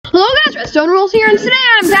Stone Rules here, and today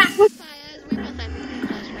I'm back with Fayez. We both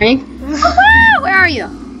have rank. Where are you?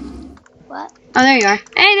 What? Oh, there you are.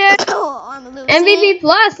 Hey, dude. Oh, I'm a little MVP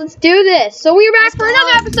Plus, let's do this. So we're back for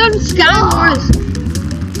another episode of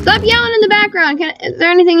SKYWARS. Stop yelling in the background. Is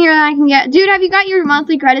there anything here that I can get? Dude, have you got your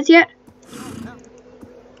monthly credits yet? No.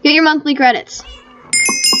 Get your monthly credits.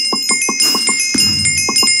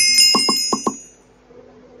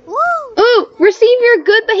 Woo! Ooh, receive your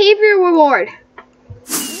good behavior reward.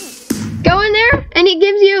 Go in there, and it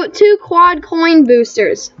gives you 2 quad coin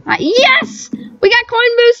boosters. Yes! We got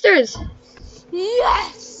coin boosters!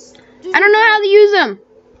 Yes! I don't know how to use them,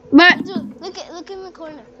 but... Dude, look in the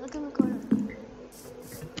corner. Look in the corner.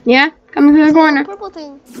 Yeah, come to the corner. Purple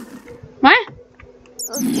thing. What?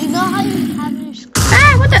 You know how you have your screen?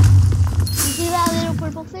 Ah, what the? You see that little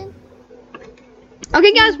purple thing?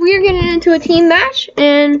 Okay, guys, we are getting into a team match,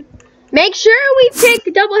 and make sure we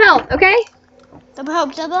take double health, okay? Double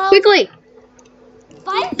help, double help. Quickly.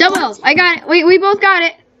 5 Double health. I got it. We both got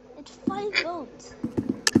it. It's 5 votes.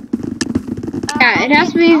 Yeah, it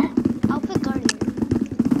has to be... I'll pick Guardian.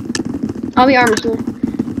 I'll be Armor School.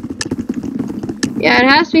 Yeah, it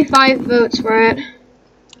has to be 5 votes for it.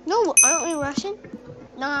 No, aren't we rushing?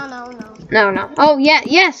 No. No. Oh, yeah,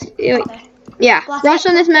 yes. Okay. Yeah, rush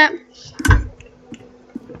on this map.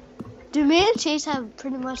 Do me and Chase have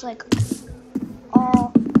pretty much like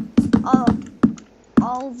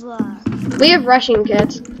all the... We have rushing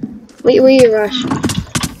kits. We rush.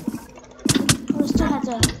 We still have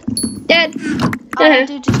to... Dead. I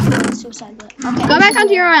do just commit suicide, but okay. Go back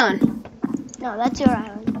onto your island. No, that's your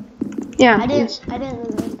island. Yeah. I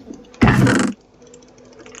didn't lose anything.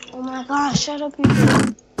 Oh my gosh, shut up, you two.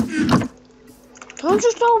 Don't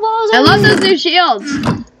you throw balls at I love me. those new shields.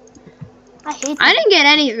 I hate them. I didn't get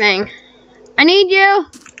anything. I need you.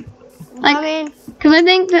 Like, because I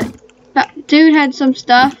think that dude had some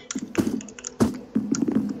stuff.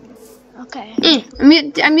 Okay.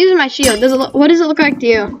 I'm using my shield. What does it look like to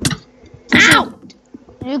you? Ow!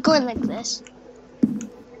 You're going like this.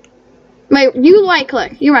 Wait, you right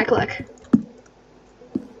click. You right click.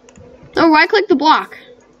 Oh, right click the block.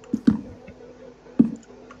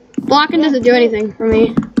 Blocking doesn't do anything for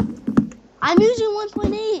me. I'm using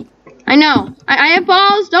 1.8. I know. I have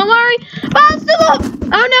balls. Don't worry. Balls to the...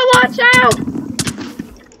 Oh no! Watch out!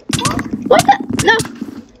 What the? No.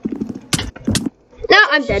 No,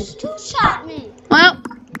 I'm dead. Two shot me. Well,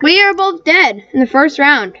 we are both dead in the first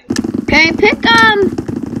round. Okay, pick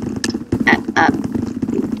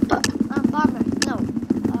bomber. No.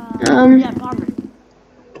 Yeah, bomber.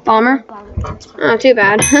 Bomber. Bomber. Oh, too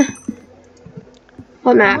bad.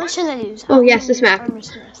 What map? What should I use? Oh yes, this map.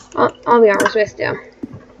 I'll be Armor Smith too.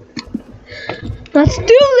 Let's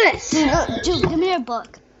do this. Dude, give me your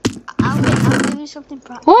book. I'll give you something.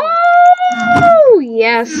 Oh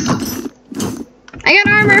yes. I got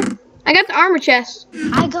armor. I got the armor chest.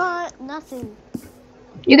 I got nothing.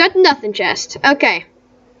 You got the nothing chest. Okay.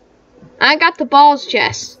 I got the balls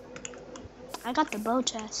chest. I got the bow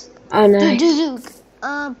chest. Oh nice. Dude.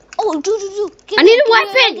 I need a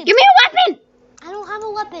weapon. Give me a weapon. I don't have a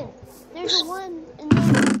weapon. There's one in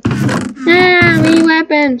there. Ah, we need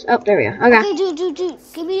weapons. Oh, there we go. Okay. Okay, dude.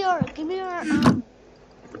 Give me your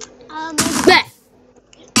Bleh.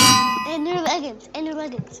 And your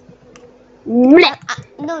leggings. Bleh.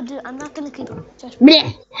 No, dude, I'm not gonna kill you. Just...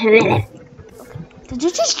 Bleh. Did you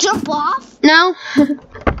just jump off? No.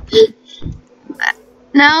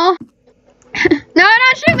 No. No,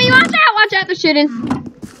 don't shoot me. Watch out, they're shooting.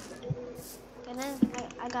 And then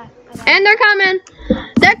I got. And they're coming.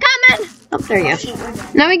 Oh, there you go.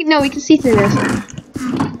 Now we can see through this.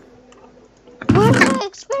 Where's the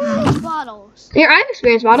experience bottles? Here, I have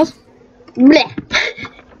experience bottles. Bleh.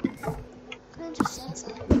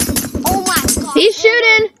 Oh my god. He's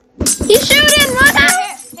shooting. Look out.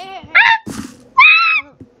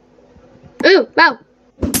 Ah. Ooh, bow.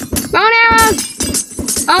 Bow and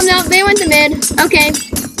arrows. Oh no, they went to mid. Okay.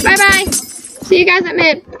 Bye. See you guys at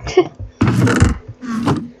mid.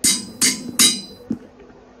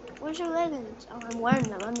 Where's your leggings? Oh, I'm wearing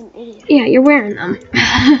them. I'm an idiot. Yeah, you're wearing them.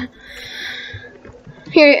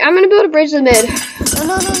 Here, I'm gonna build a bridge to the mid.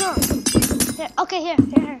 No. Here. Okay, here.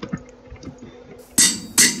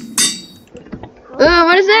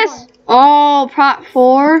 What is this? Oh, prop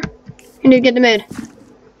 4. You need to get the mid.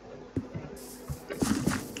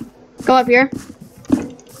 Go up here.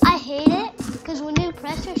 I hate it because when you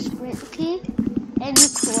press your sprint key and you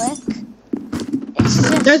click, it's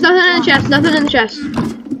just... There's nothing in the chest. Nothing in the chest.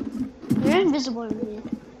 You're invisible to me.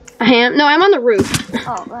 I am. No, I'm on the roof.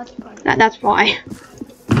 Oh, that's fine. That's why.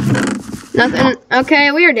 Nothing.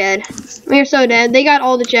 Okay, we are dead. We are so dead. They got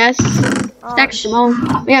all the chests. Stack of balls.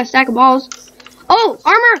 We got a stack of balls. Oh,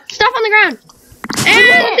 armor! Stuff on the ground!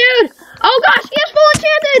 And dude! Oh gosh, he is full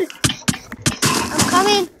enchanted! I'm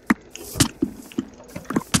coming.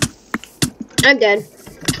 I'm dead.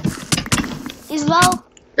 He's low.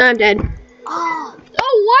 I'm dead. Oh.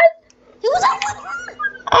 Oh, what? He was at 1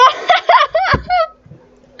 heart.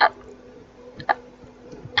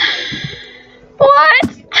 What?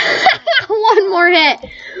 One more hit.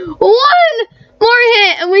 One more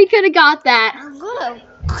hit, and we could have got that. I'm gonna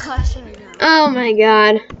crush right now. Oh my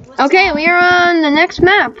god. Okay, we are on the next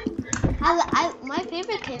map. My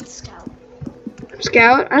favorite kit is Scout.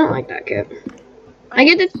 Scout? I don't like that kit. I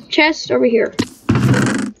get the chest over here.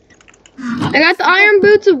 I got the iron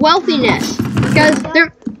boots of wealthiness. Because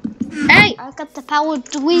they're... Hey! I got the power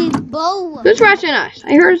 3 bow. Who's rushing us?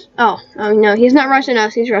 I heard... Oh no, he's not rushing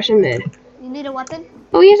us. He's rushing mid. You need a weapon?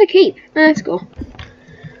 Oh, he has a cape. Oh, that's cool.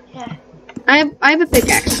 Yeah. I have a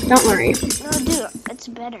pickaxe. Don't worry. No, dude, it's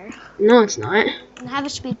better. No, it's not. And have a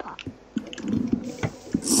speed pop.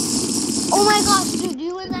 Oh my gosh, dude,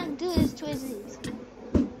 you and that dude is twinsies.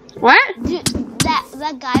 What? Dude,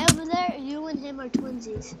 that guy over there, you and him are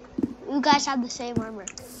twinsies. You guys have the same armor.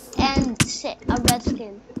 And a red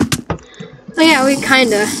skin. Oh yeah, we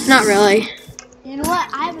kinda. Not really. You know what?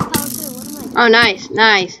 I have a power too. What am I doing? Oh, nice,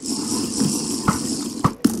 nice.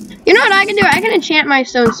 You know what I can do? I can enchant my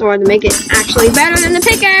stone sword to make it actually better than the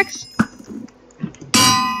pickaxe.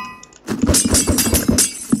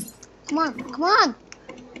 Come on, come on.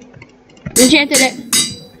 Enchanted it.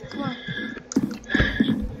 Come on.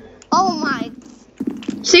 Oh my.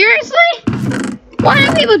 Seriously? Why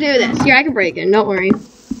do people do this? Here, I can break it. Don't worry.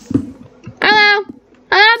 Hello.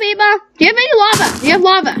 Hello, people. Do you have any lava? Do you have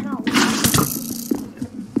lava?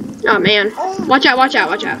 No. Oh, man. Watch out, watch out,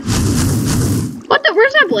 watch out. What the?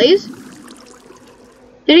 Where's that blaze?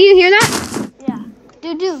 Did you hear that? Yeah.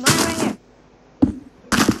 Dude, mine right here.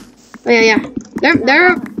 Oh, yeah.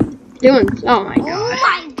 They're doing... Oh, my Oh God.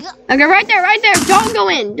 my god. Okay, right there, right there. Don't go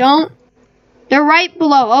in. Don't. They're right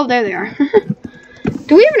below. Oh, there they are.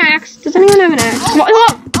 Do we have an axe? Does anyone have an axe?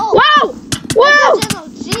 Whoa! Whoa!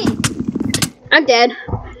 I'm dead.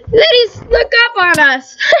 Ladies, look up on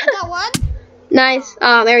us. I got one. Nice.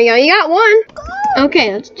 Oh, there you go. You got one.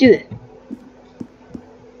 Okay, let's do it.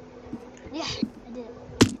 Yeah, I did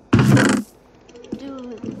it.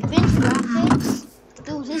 Dude, Vince graphics.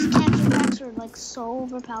 Dude, his capture packs are like so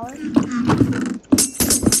overpowered.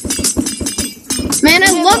 Man,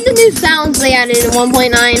 I love the new sounds they added in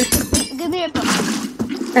 1.9. Give me a book.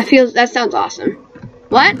 That sounds awesome.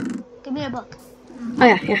 What? Give me a book. Oh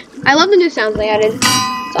yeah. I love the new sounds they added.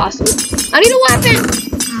 It's awesome. I need a weapon.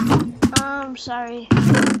 I'm sorry. I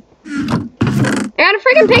got a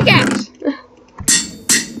freaking pickaxe.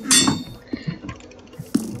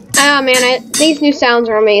 Oh man, these new sounds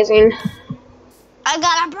are amazing. I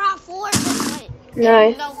got a bra force.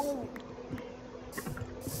 Nice. No.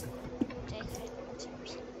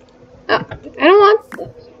 I don't want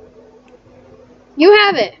this. You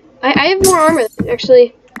have it. I have more armor,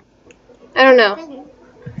 actually. I don't know.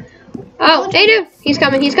 Oh, hey, dude. He's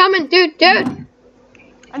coming. Dude. I'm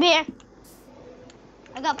here.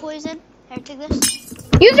 I got poison. Here, take this.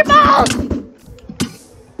 Use your balls!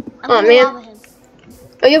 Oh, man. Lava him.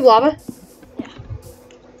 Oh, you have lava? Yeah.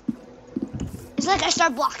 It's like I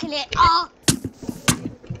start blocking it. Oh.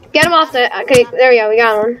 Get him off the... Okay, there we go. We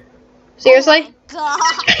got one. Seriously? God.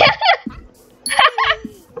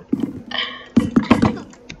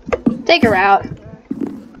 Take her out.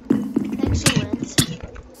 Excellent.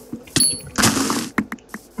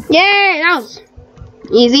 Yay! That was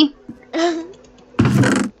easy.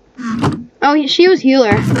 Oh, she was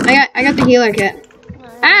healer. I got the healer kit.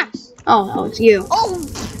 Nice. Ah! Oh, it's you. Oh!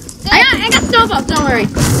 I got snowballs. Don't worry.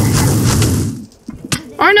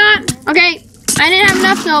 Or not. Okay. I didn't have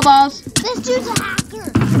enough snowballs. This dude's a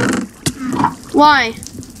hacker. Why? He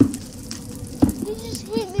just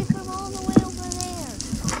hit me from all the way over there.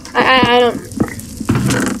 I don't.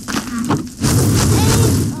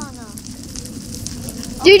 Oh no.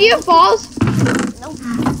 Dude, you have balls? Nope.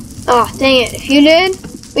 Oh, dang it. If you did,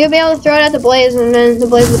 we would be able to throw it at the blaze and then the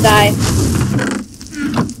blaze would die.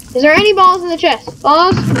 Is there any balls in the chest?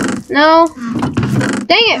 Balls? No.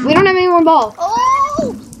 Dang it, we don't have any more balls.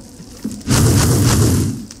 Oh!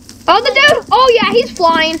 Oh, the dude! Oh, yeah, he's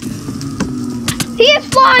flying. He is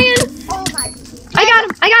flying! Oh my. I got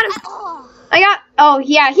him. Oh. Oh,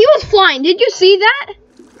 yeah, he was flying. Did you see that?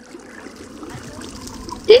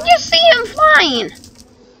 Did you see him flying?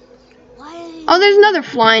 Why? Oh, there's another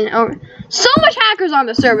flying over. So much hackers on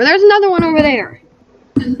the server. There's another one over there.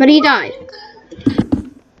 But he died.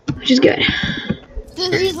 Which is good.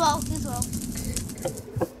 Dude, he's low.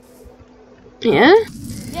 Yeah?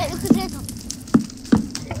 Yeah, you can take him.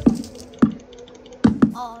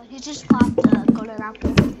 Oh, he just popped the golden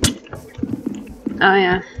apple. Oh,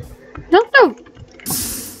 yeah. No.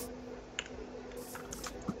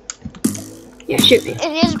 Yeah, shoot me.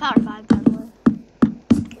 It is powered 5, by the way.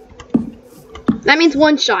 That means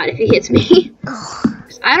one shot if he hits me.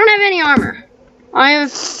 I don't have any armor. I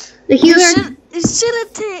have the healer. You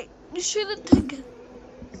should have taken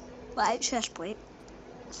 5 chest plate.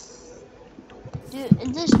 Dude,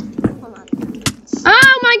 it just, hold on.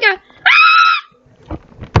 Oh my god! Ah!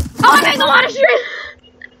 Oh, I made a lot of shit!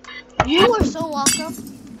 You are so welcome.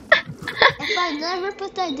 If I never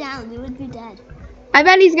put that down, you would be dead. I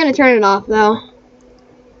bet he's gonna turn it off though.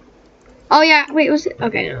 Oh yeah, wait, was it?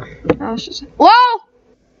 Okay, no. That was just. Whoa!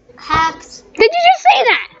 Hacks. Did you just say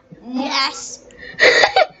that? Yes.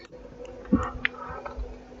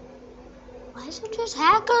 Why is it just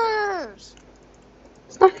hackers?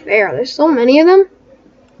 It's not fair. There's so many of them.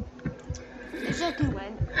 It's like you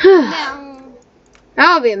win. Down.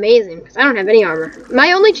 That would be amazing because I don't have any armor.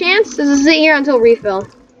 My only chance is to sit here until refill.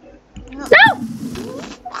 No!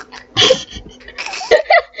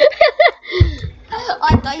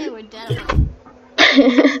 I thought you were dead.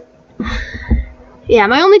 Yeah,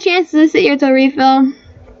 my only chance is to sit here till refill.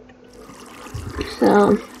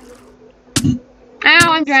 So.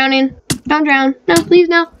 Ow, I'm drowning. Don't drown. No, please,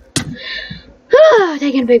 no.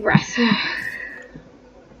 Taking a big breath.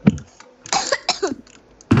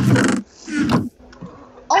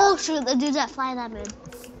 Oh, shoot, the dudes that fly that mid.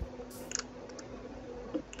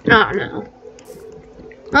 Oh, no.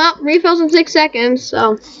 Well, refills in 6 seconds,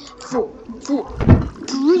 so. 4, 3,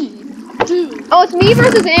 2. Oh, it's me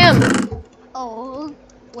versus him. Oh,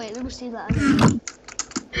 wait, let me see that.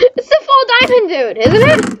 It's the full diamond dude, isn't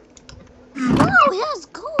it? No, he has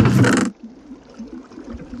gold.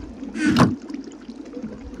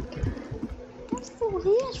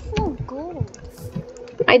 He has full gold.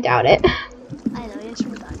 I doubt it. I know, he has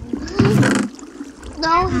full diamond.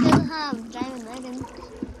 No, he doesn't have diamond leggings.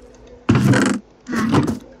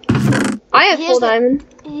 I have full diamond.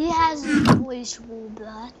 He has wasteful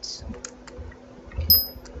bats.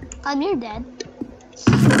 You're dead.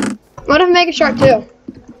 What if Mega Shark too?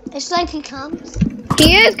 It's like he comes.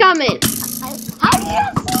 He is coming. How do you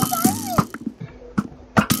have full diamond?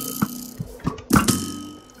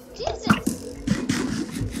 Jesus.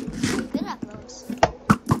 Good at those.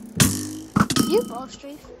 You both,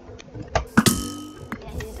 Streef.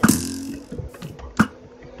 Yeah, you do.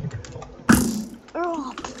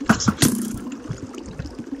 Oh.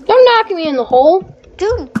 Don't knock me in the hole.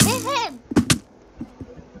 Dude, hit him.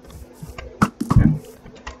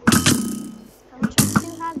 How much do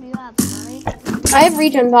you have? You have 9. I have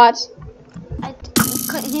regen pots.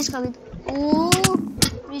 He's coming. Ooh,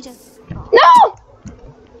 regen. Oh. No!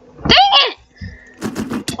 Dang it!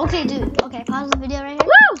 Okay, dude. Okay, pause the video right here.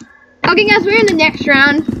 Woo! Okay, guys, we're in the next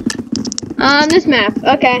round. This map.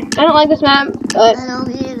 Okay, I don't like this map, but I don't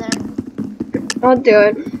either. I'll do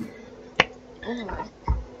it. Oh my.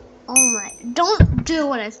 Oh my. Don't do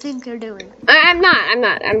what I think you're doing. I'm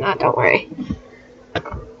not. Don't worry.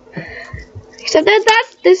 Except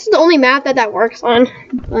this is the only map that works on.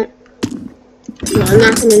 But no, I'm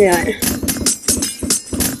not gonna do that.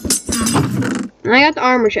 I got the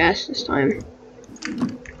armor chest this time.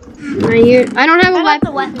 I don't have a weapon.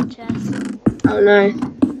 The weapon chest. Oh no.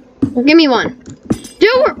 Well, give me one.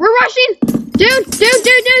 Dude, we're rushing. Dude.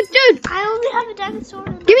 I only have a diamond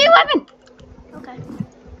sword. Give me a weapon. Okay.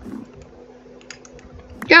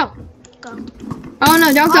 Go. Go. Oh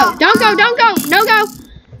no, don't go. Don't go. No go.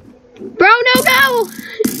 Bro, no go.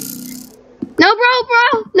 No, bro.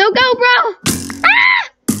 No go, bro. Ah!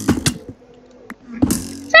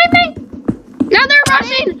 Save me. Now they're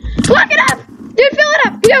rushing. Look it up. Dude, fill it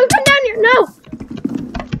up. Yo, come down here. No.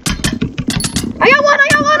 I got one.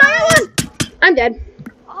 I'm dead.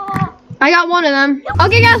 Oh. I got one of them.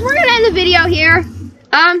 Okay, guys, we're gonna end the video here.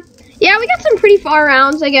 Yeah, we got some pretty far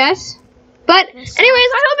rounds, I guess. But anyways,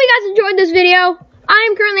 I hope you guys enjoyed this video. I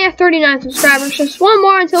am currently at 39 subscribers. Just one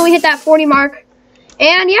more until we hit that 40 mark.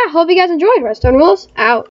 And yeah, hope you guys enjoyed. Redstone Rules out.